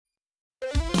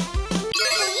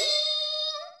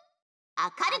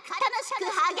るく楽しく激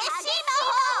しい魔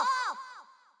法。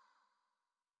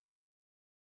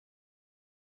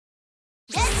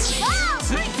レッツゴー。つ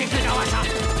いてくる技。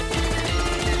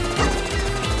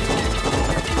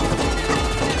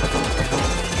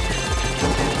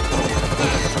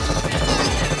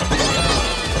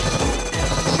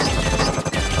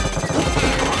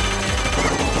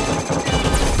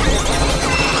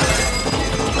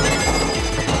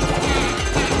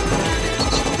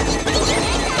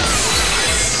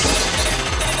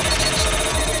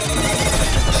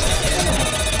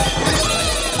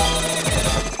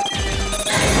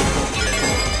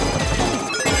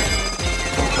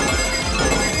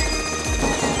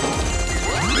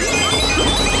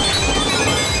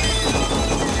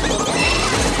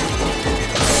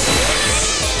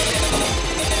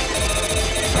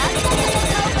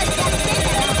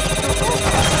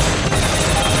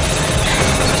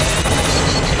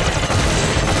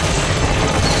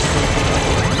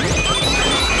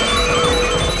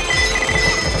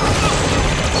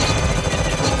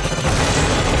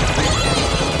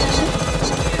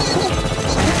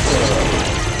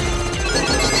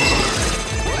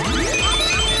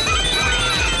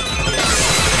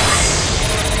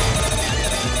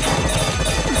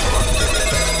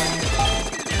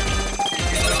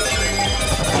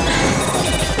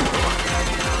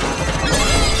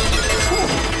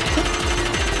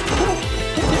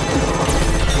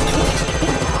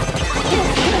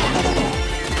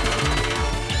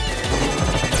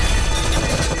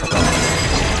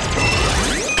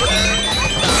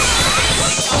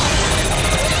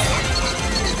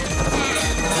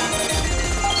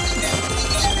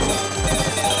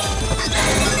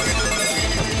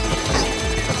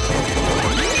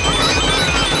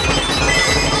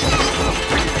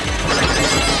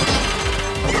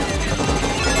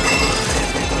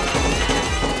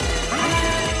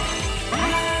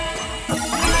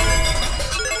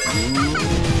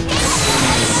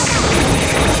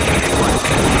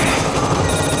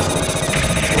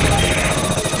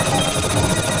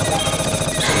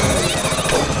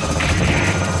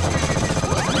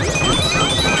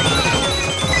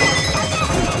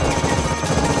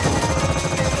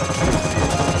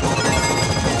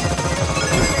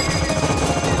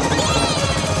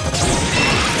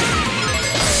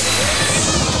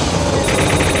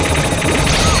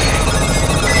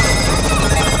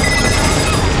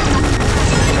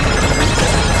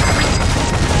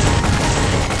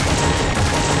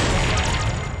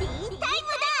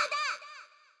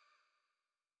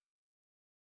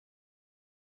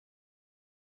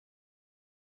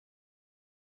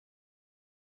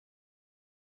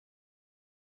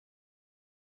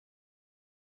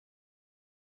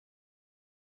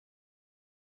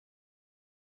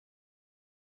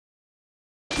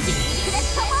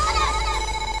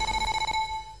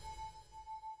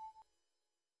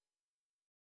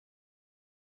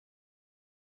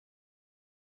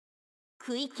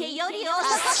食い気より遅く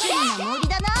って森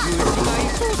だな。難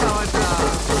しい技。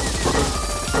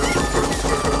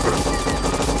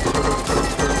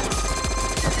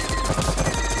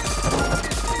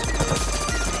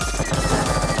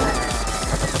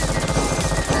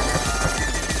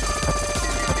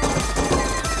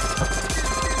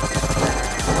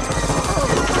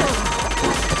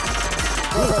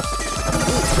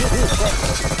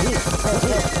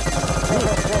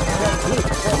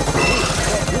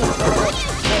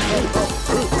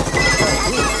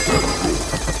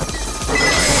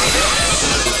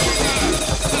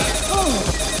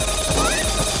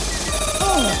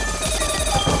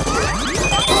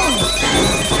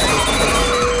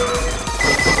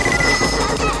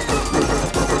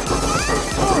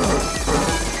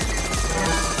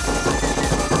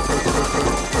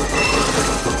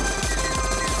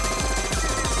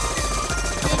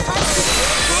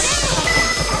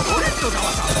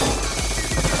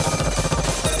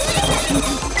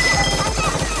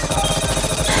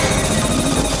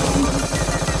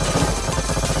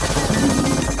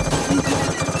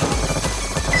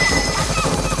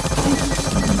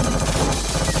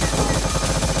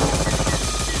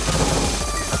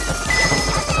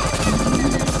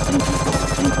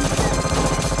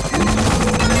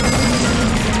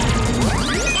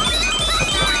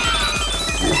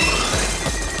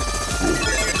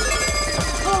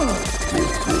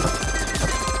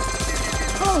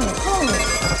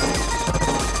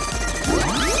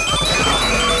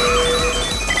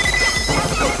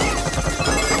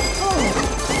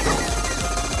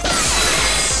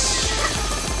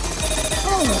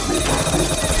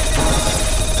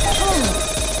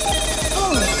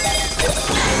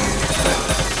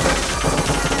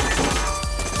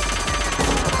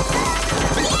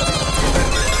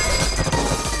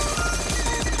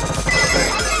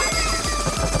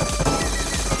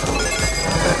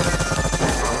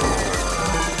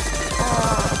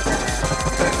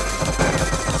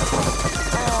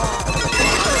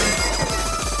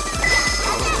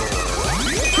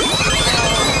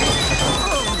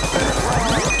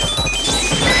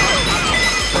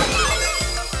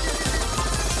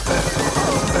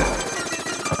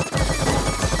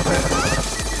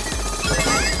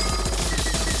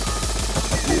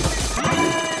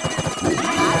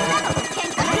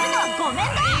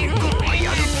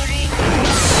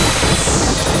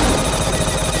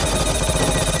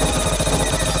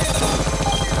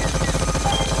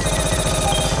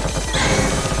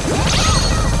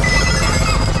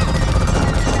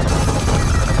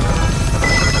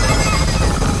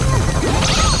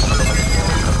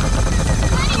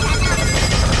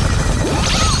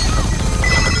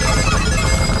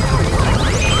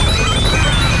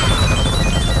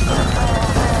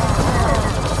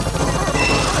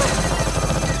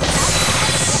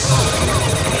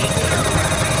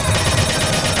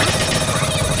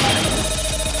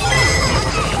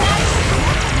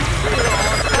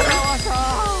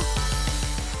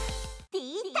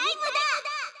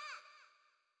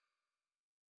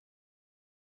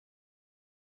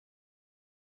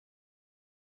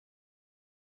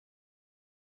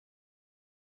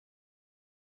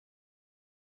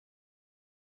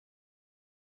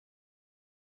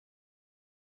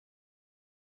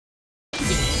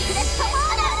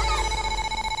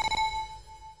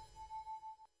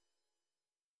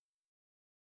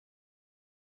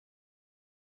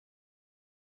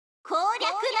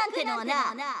なんてのはな、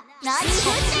何分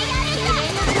でやるん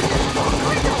だ。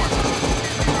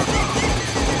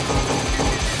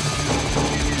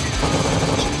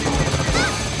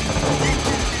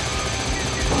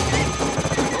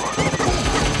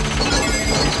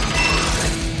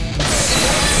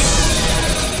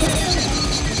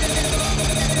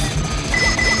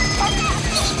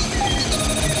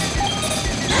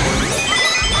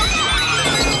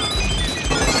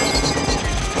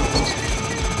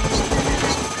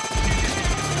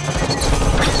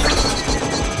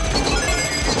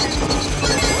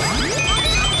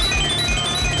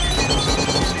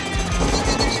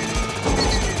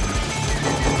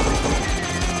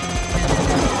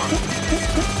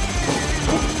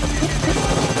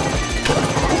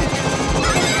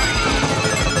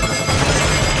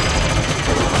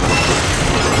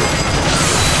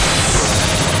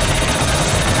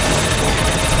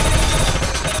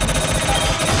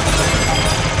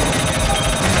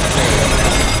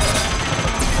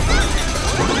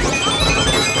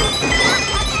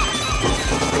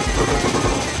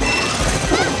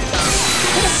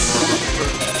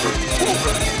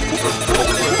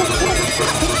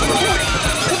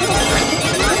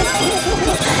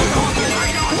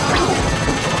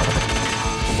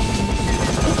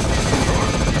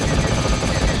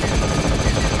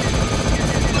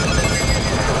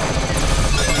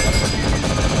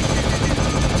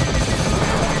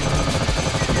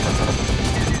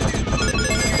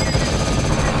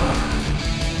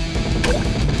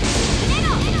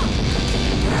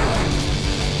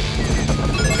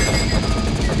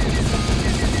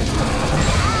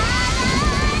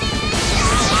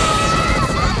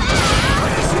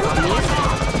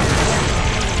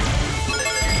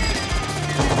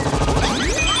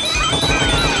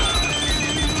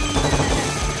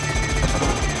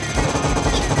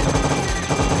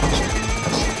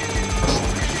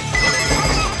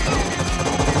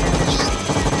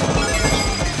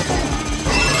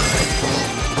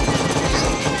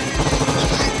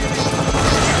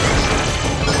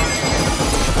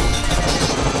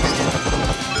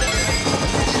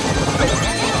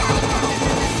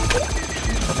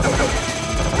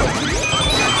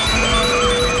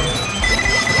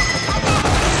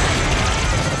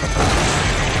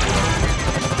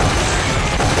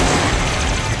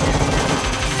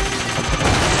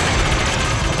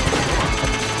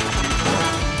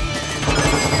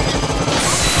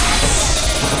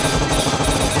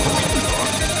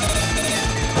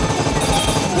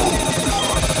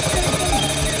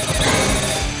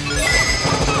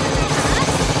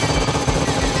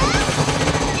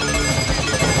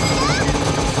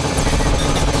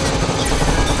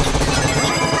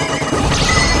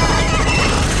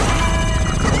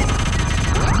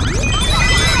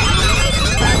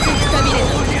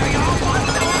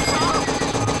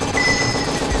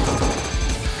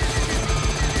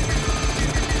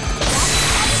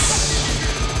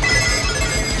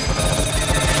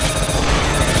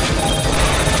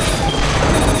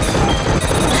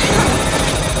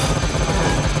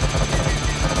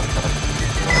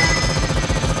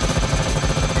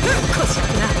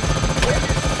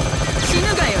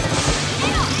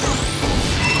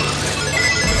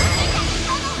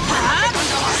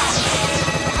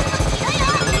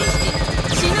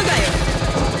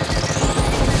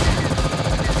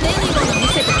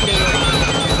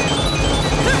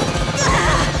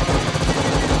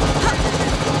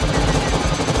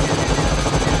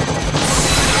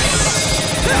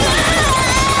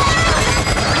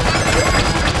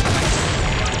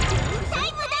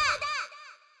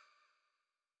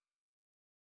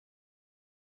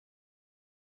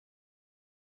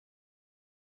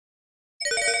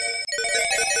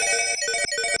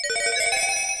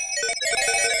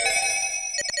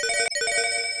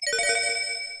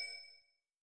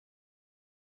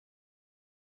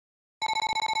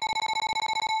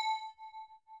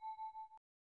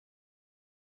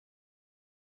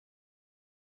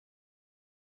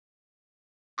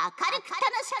明るく楽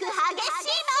しく激し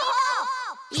い魔法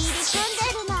入り組んで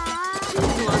るな。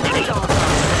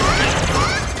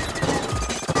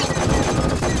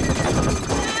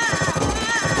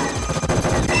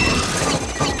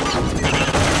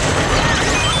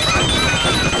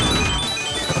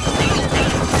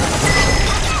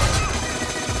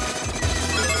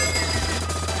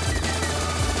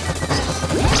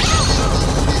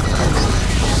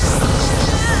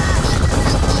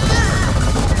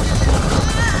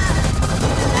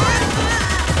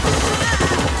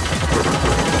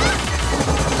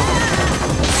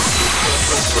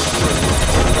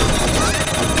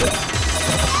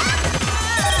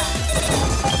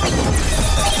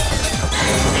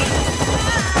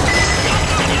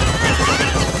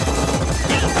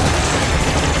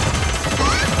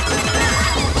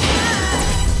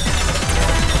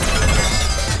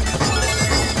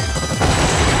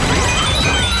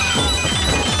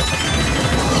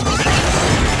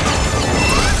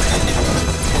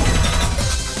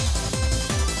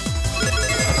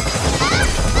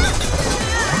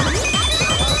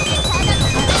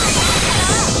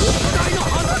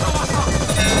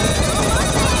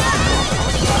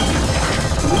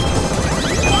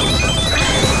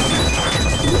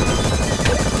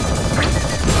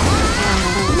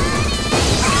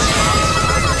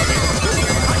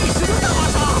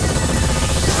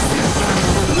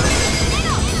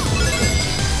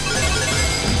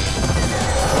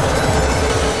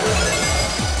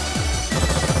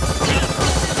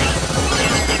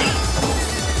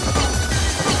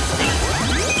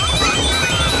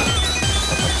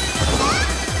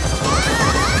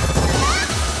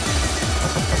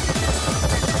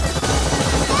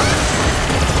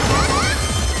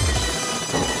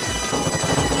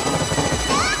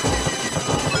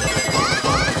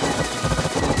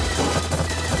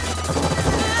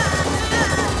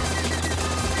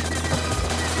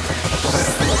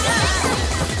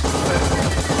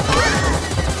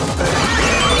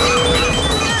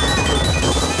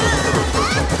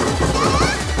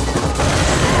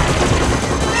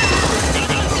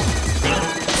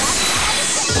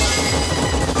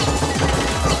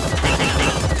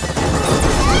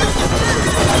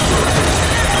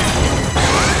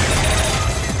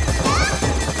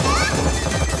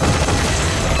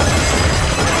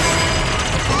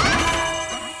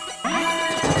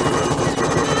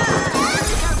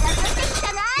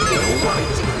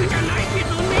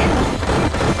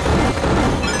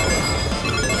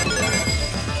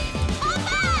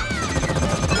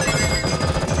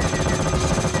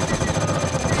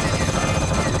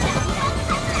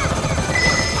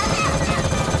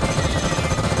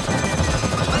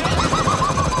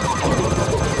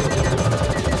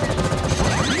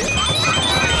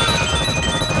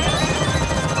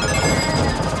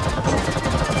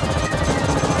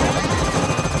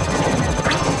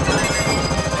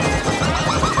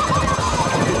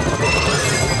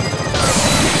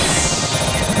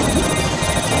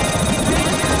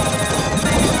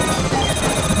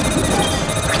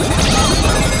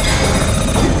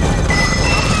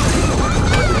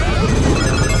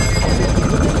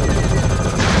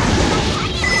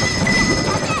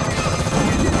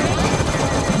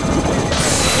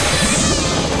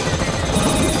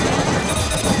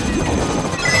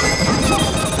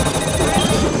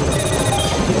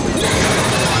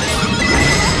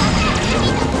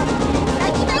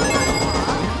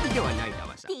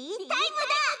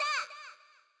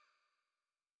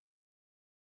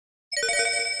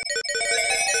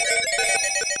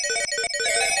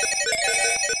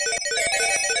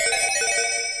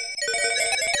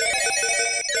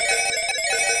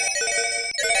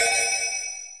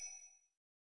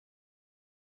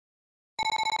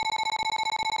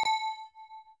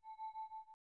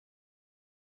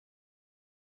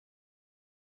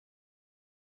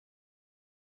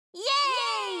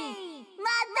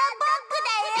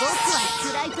僕は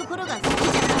辛いところが好き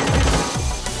じゃない。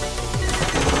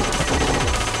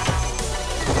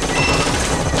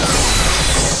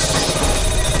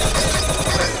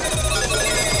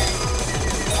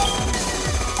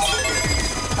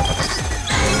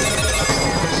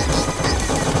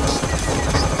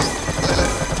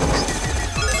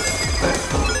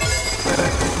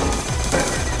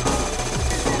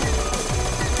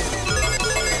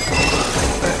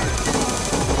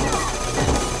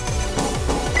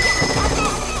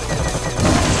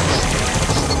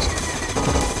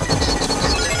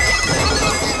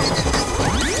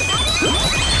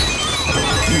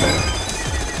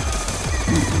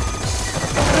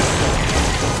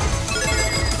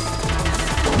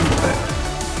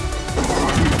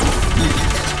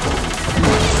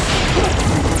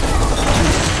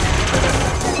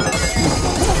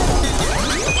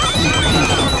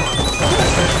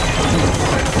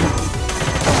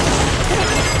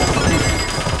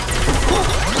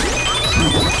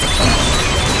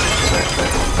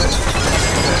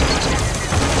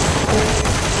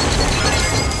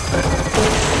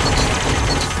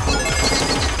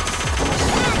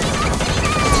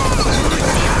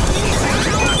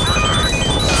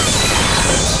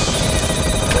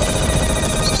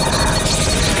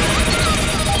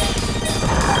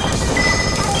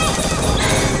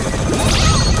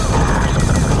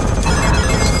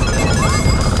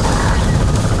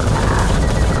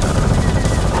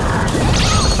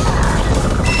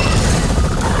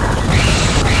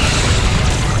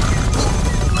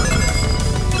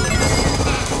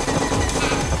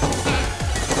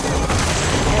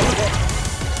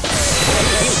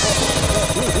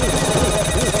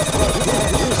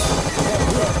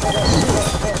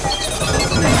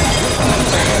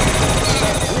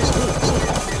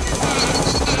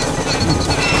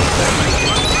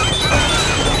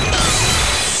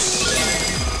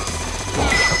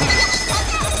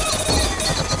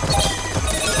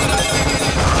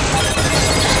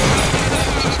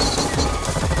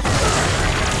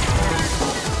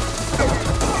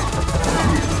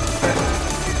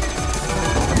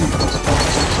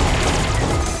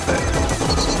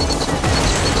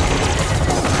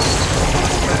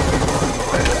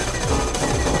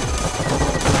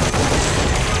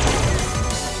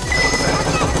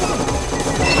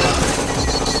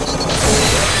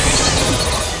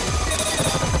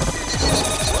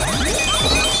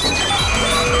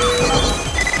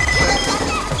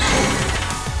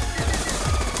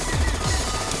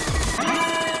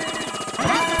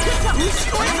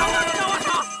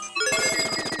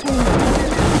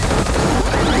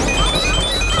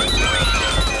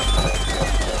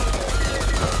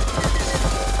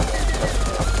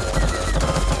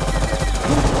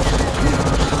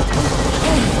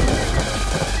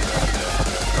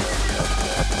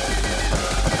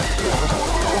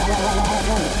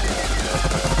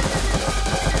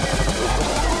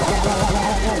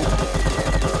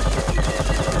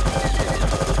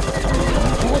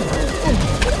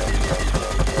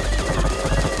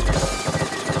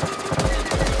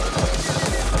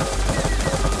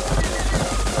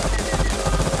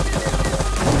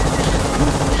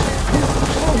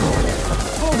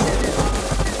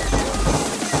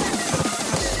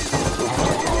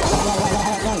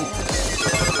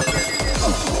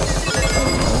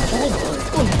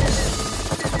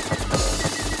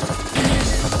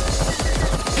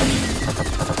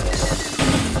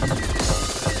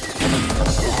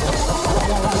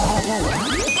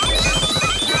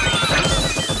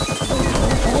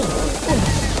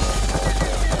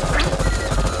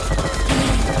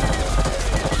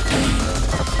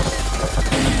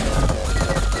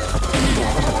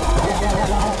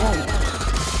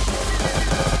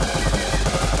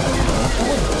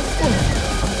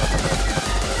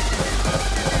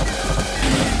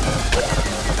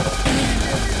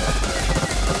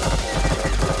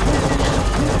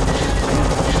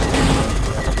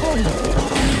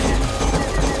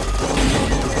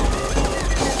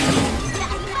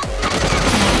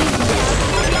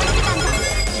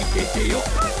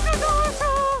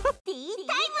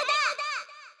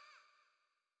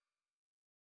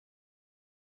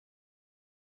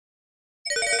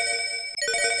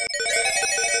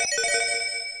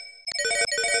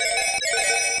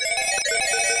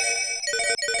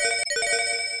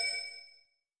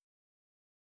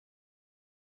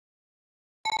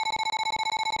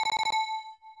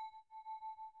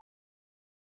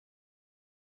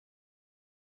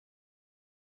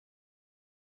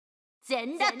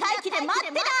全裸待機で待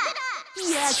ってた。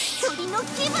焼き鳥の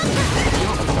気分だ。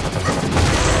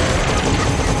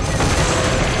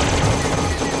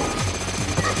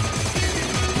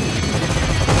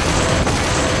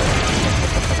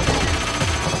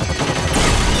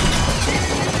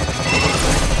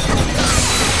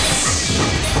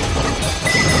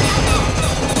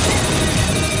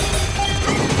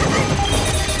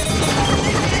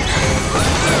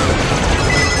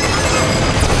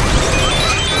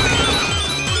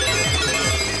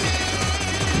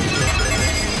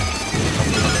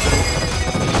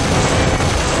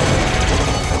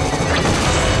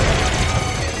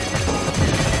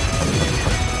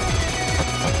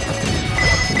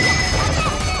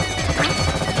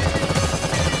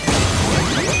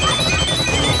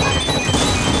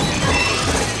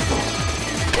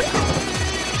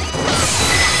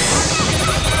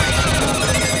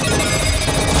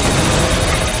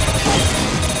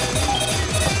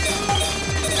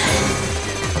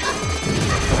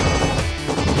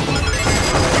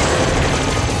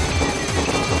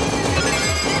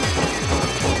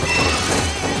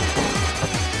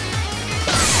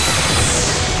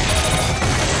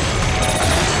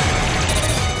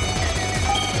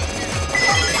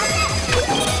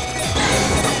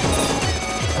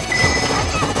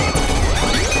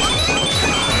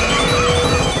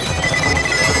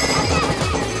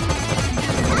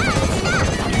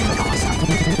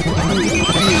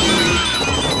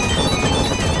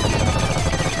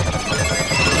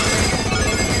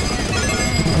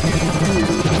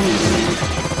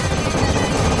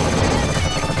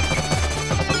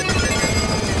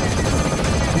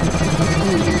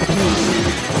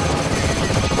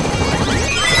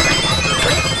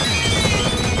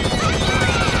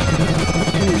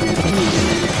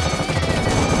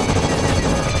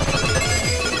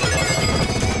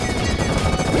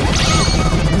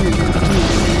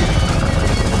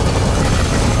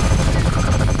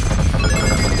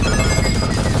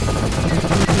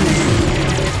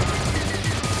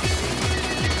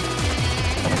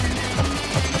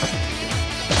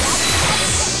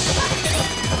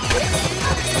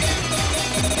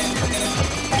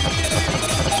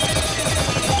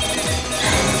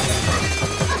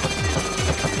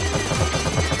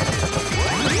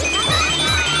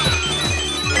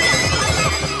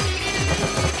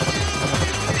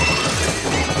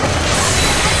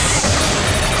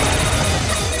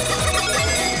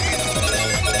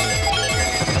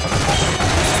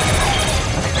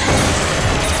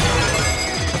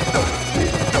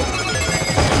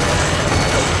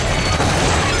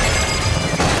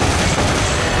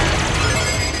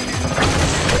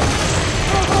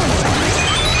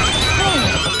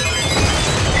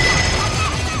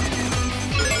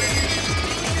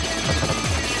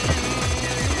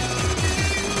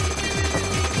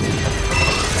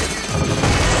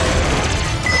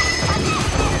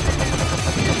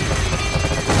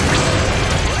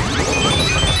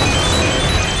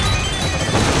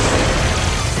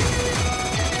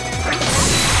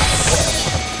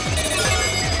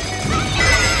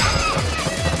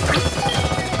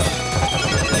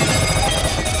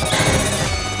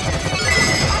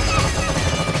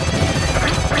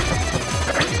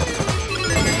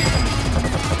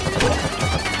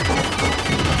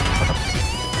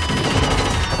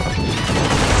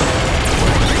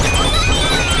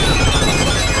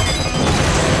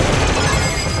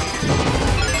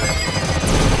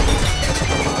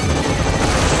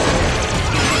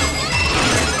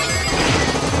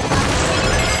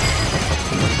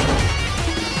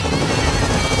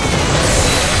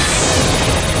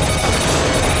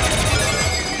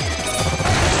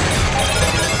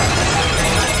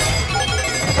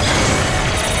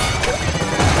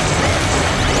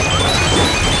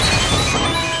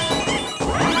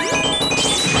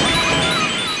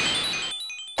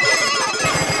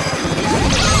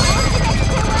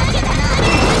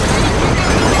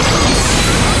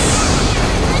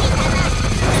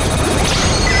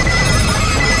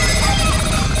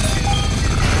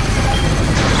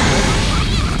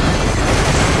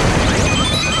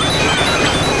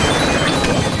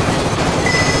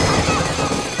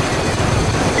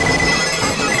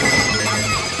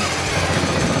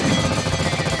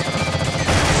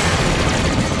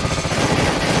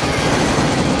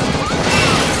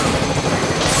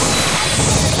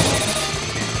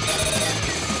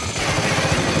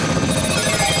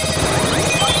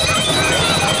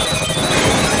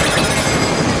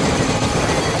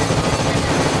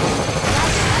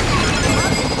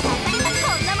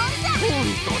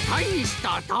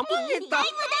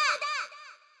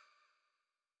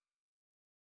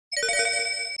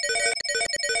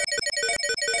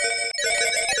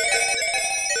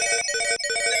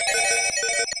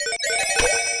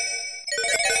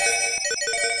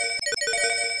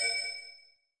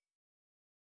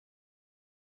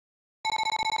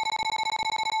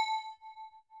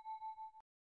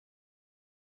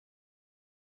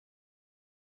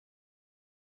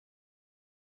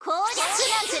攻略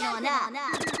なんてのはな、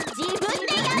自分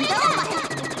でやるよ。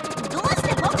どうし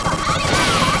て僕も入れない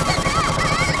んだ。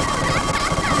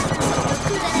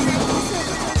くだらない嘘を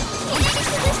やり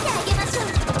潰してあげましょう。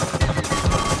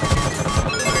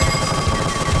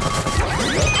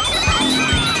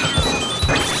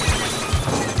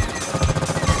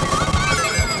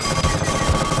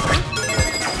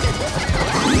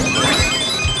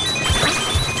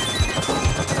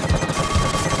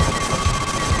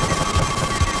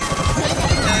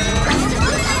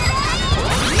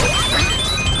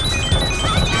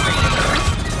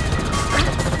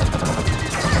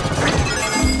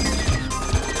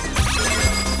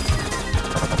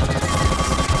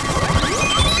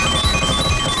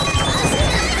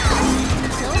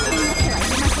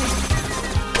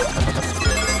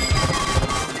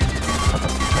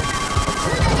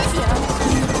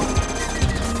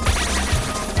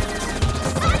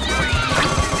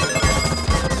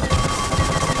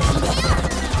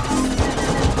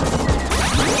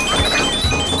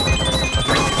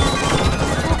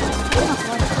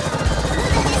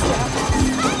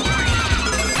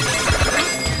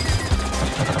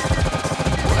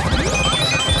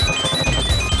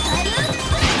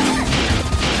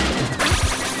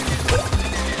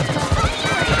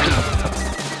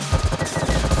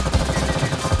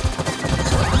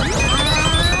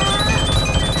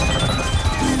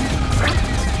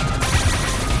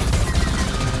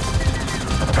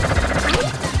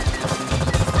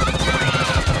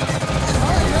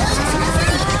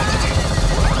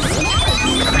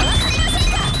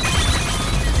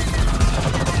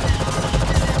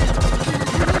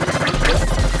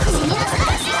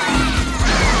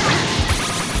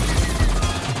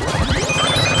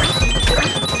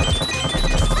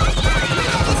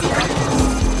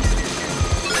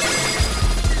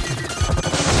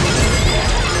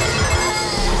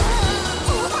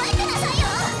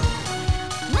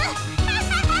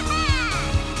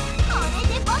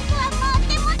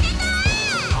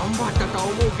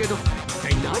けど、一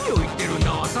体何を言ってるん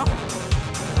だわさ。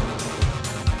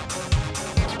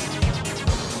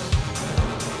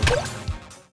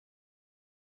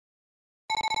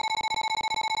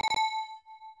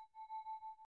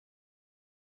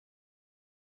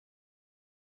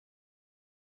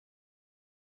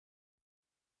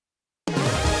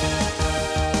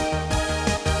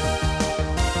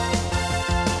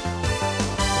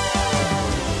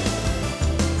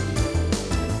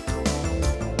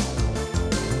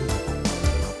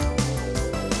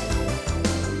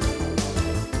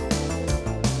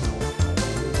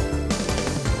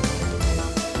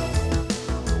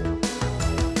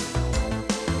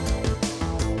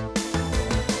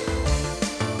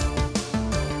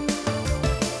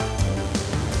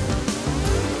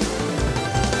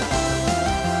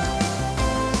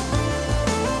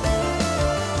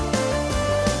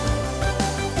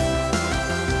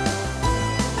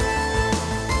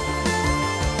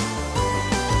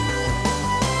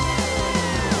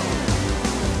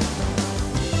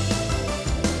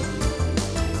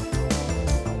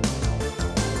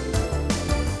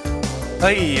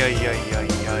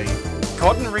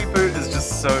Cotton Reboot is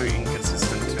just so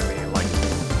inconsistent to me. Like,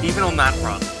 even on that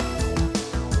run,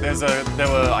 there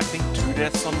were I think 2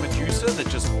 deaths on Medusa that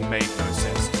just made no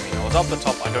sense to me. I was up the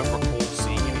top. I don't recall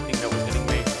seeing anything that was hitting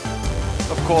me.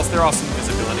 Of course, there are some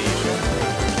visibility issues.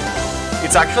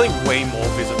 It's actually way more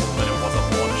visible than it was at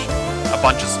launch. A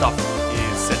bunch of stuff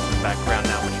is set to the background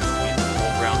now, which is in the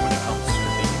foreground when it comes to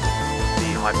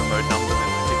the hyper mode numbers in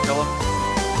particular.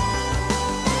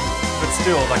 But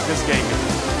still, like, this game is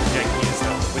janky as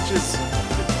hell, which is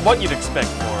what you'd expect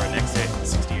for an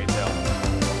x68L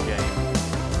game.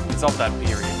 It's of that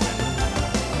period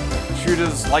when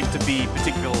shooters like to be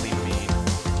particularly mean.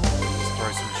 Just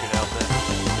throw some shit out there.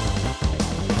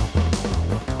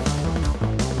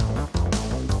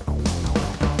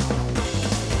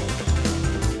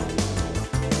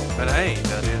 But hey,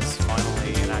 that is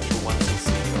finally an actual 1cc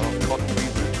of Cotton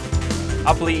Reboot.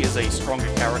 Appli is a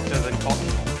stronger character than Cotton.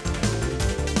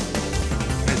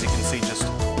 Just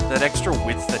that extra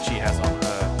width that she has on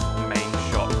her main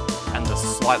shot and the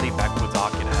slightly backwards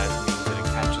arc it has means that it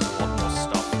catches a lot more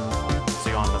stuff.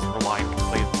 So you aren't relying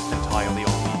entirely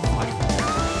on the flash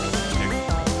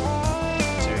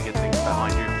to hit things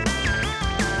behind you.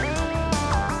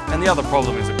 And the other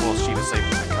problem is, of course, she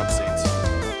disables the cutscenes,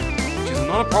 which is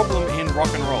not a problem in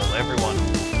rock and roll. Everyone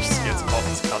just gets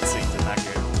Cotton's cutscenes in that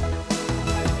game.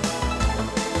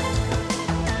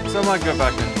 So I might go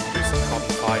back and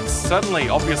Cotton fights. Certainly,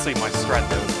 obviously, my strat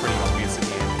there was pretty obvious in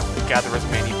the end. Gather as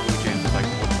many blue gems as I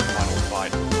could for the final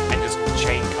fight, and just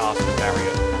cast the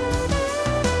barrier.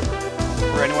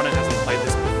 For anyone who hasn't played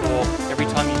this before, every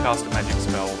time you cast a magic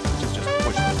spell, which is just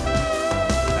push the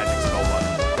magic spell button.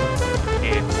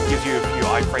 It gives you a few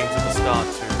iframes at the start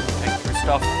to take through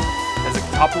stuff. There's a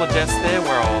couple of deaths there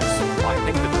where I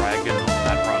think the dragon on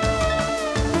that run,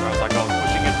 where I was like, I was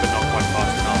pushing it but not quite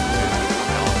fast enough to come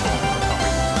out or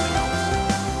recovering something else.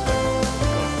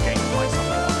 So got gameplay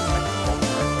something like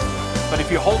this. But if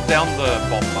you hold down the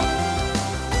bomb button,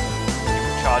 you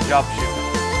can charge up shield,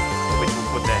 which will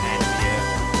put their hand in the air,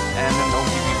 and then they'll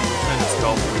give you the alternate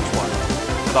spell for each one.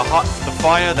 For the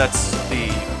fire, that's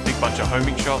the big bunch of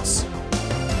homing shots.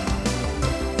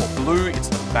 For blue, it's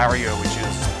the barrier, which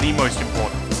is the most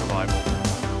important for survival.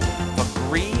 For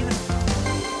green,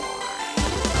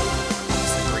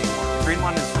 what's the green one? The green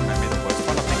one is, remember, the worst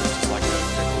one. I think it's just like a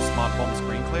general smart bomb's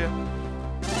green clear.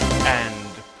 And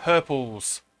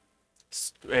purple's,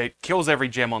 it kills every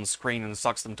gem on screen and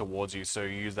sucks them towards you, so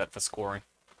you use that for scoring.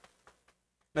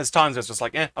 There's times it's just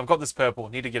like, I've got this purple,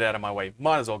 need to get out of my way.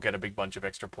 Might as well get a big bunch of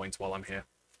extra points while I'm here.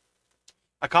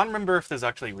 I can't remember if there's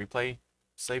actually replay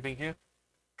saving here.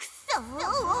 I'll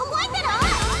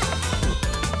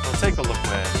take a look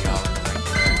where we are in the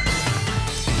ranking.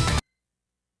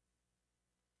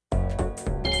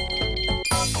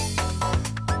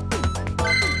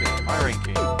 Okay, my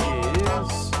ranking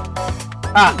is...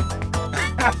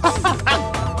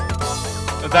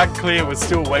 That clear was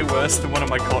still way worse than one of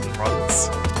my cotton runs.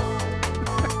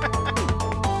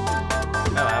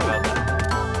 How about that?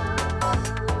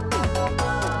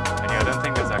 And yeah, I don't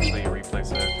think there's actually a replay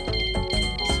save.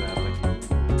 Sadly.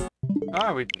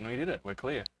 Oh, we did it. We're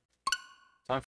clear.